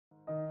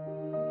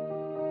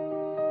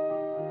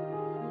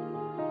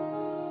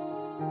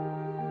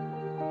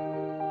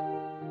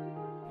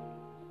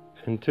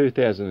In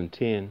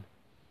 2010,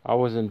 I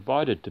was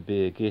invited to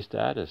be a guest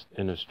artist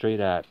in a street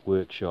art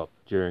workshop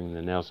during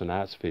the Nelson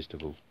Arts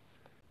Festival.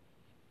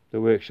 The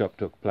workshop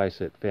took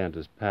place at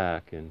Founders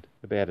Park and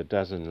about a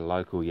dozen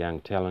local young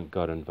talent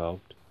got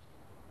involved.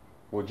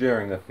 Well,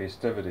 during the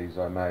festivities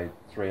I made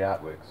 3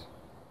 artworks.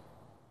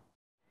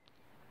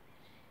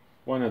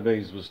 One of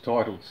these was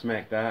titled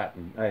Smakt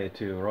in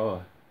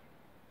Aotearoa.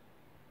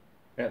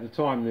 At the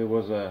time there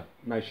was a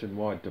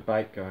nationwide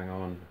debate going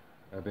on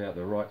about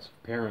the rights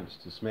of parents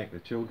to smack their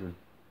children.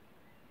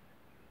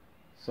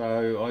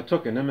 So I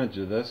took an image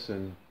of this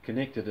and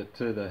connected it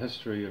to the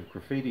history of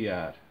graffiti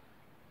art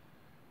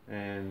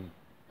and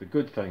the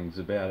good things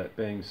about it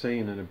being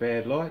seen in a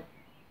bad light.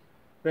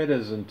 That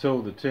is,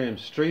 until the term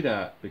street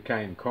art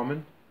became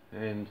common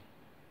and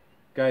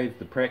gave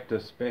the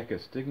practice back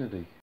its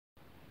dignity.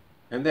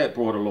 And that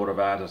brought a lot of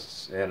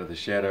artists out of the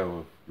shadow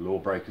of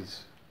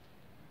lawbreakers.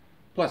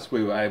 Plus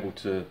we were able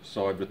to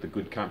side with the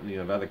good company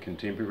of other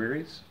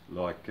contemporaries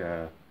like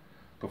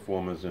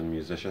performers and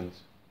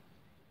musicians.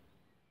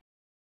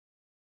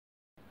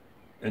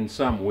 In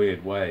some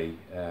weird way,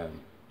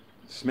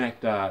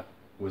 smakt art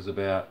was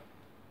about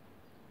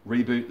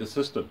reboot the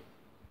system.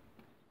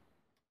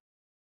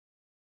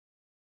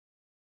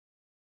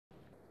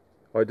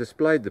 I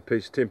displayed the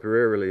piece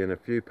temporarily in a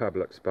few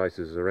public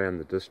spaces around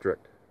the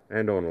district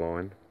and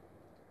online,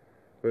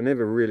 but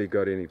never really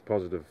got any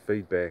positive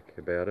feedback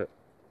about it,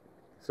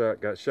 so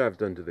it got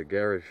shoved into the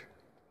garage.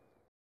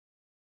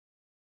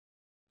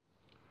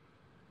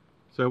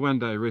 So one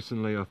day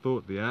recently I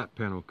thought the art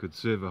panel could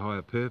serve a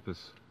higher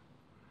purpose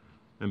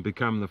and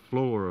become the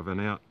floor of an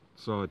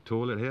outside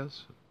toilet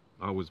house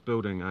I was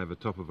building over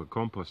top of a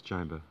compost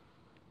chamber.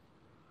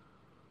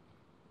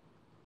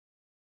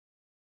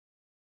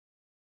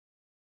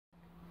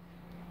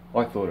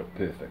 I thought it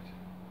perfect.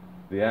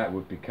 The art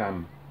would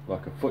become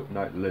like a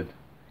footnote lid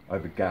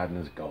over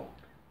gardener's gold.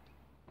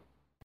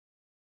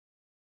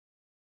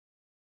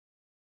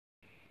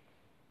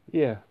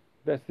 Yeah,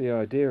 that's the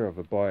idea of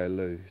a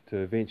bioloo, to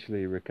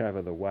eventually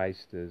recover the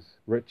waste as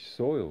rich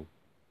soil.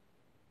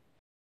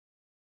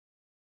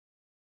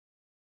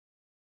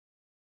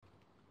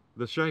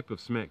 The shape of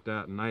smakt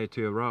art in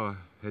Aotearoa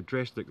had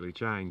drastically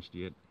changed,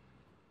 yet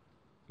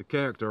the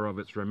character of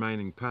its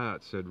remaining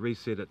parts had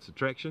reset its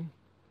attraction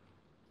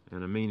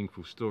and a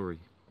meaningful story.